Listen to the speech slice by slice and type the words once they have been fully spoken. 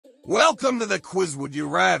Welcome to the quiz Would You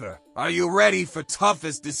Rather. Are you ready for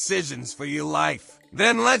toughest decisions for your life?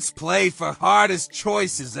 Then let's play for hardest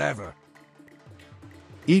choices ever.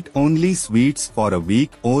 Eat only sweets for a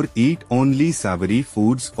week or eat only savory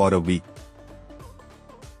foods for a week.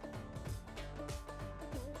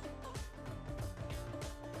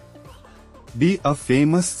 Be a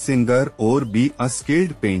famous singer or be a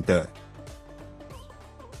skilled painter.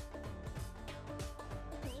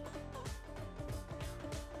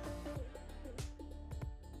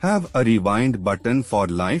 Have a rewind button for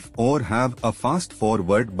life or have a fast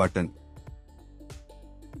forward button.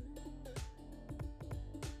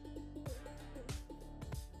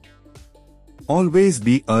 Always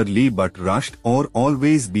be early but rushed or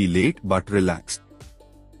always be late but relaxed.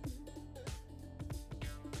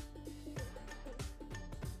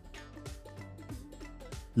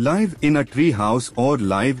 Live in a tree house or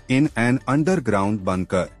live in an underground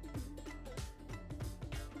bunker.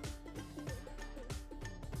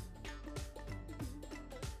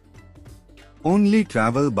 Only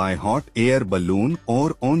travel by hot air balloon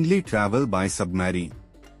or only travel by submarine.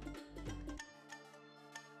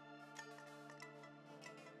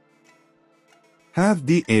 Have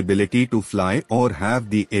the ability to fly or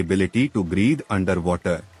have the ability to breathe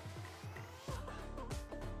underwater.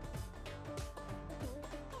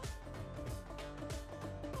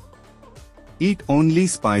 Eat only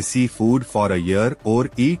spicy food for a year or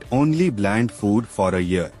eat only bland food for a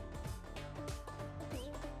year.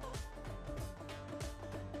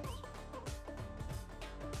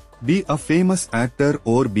 Be a famous actor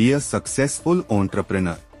or be a successful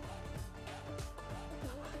entrepreneur.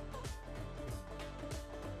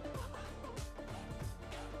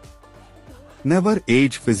 Never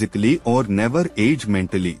age physically or never age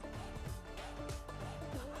mentally.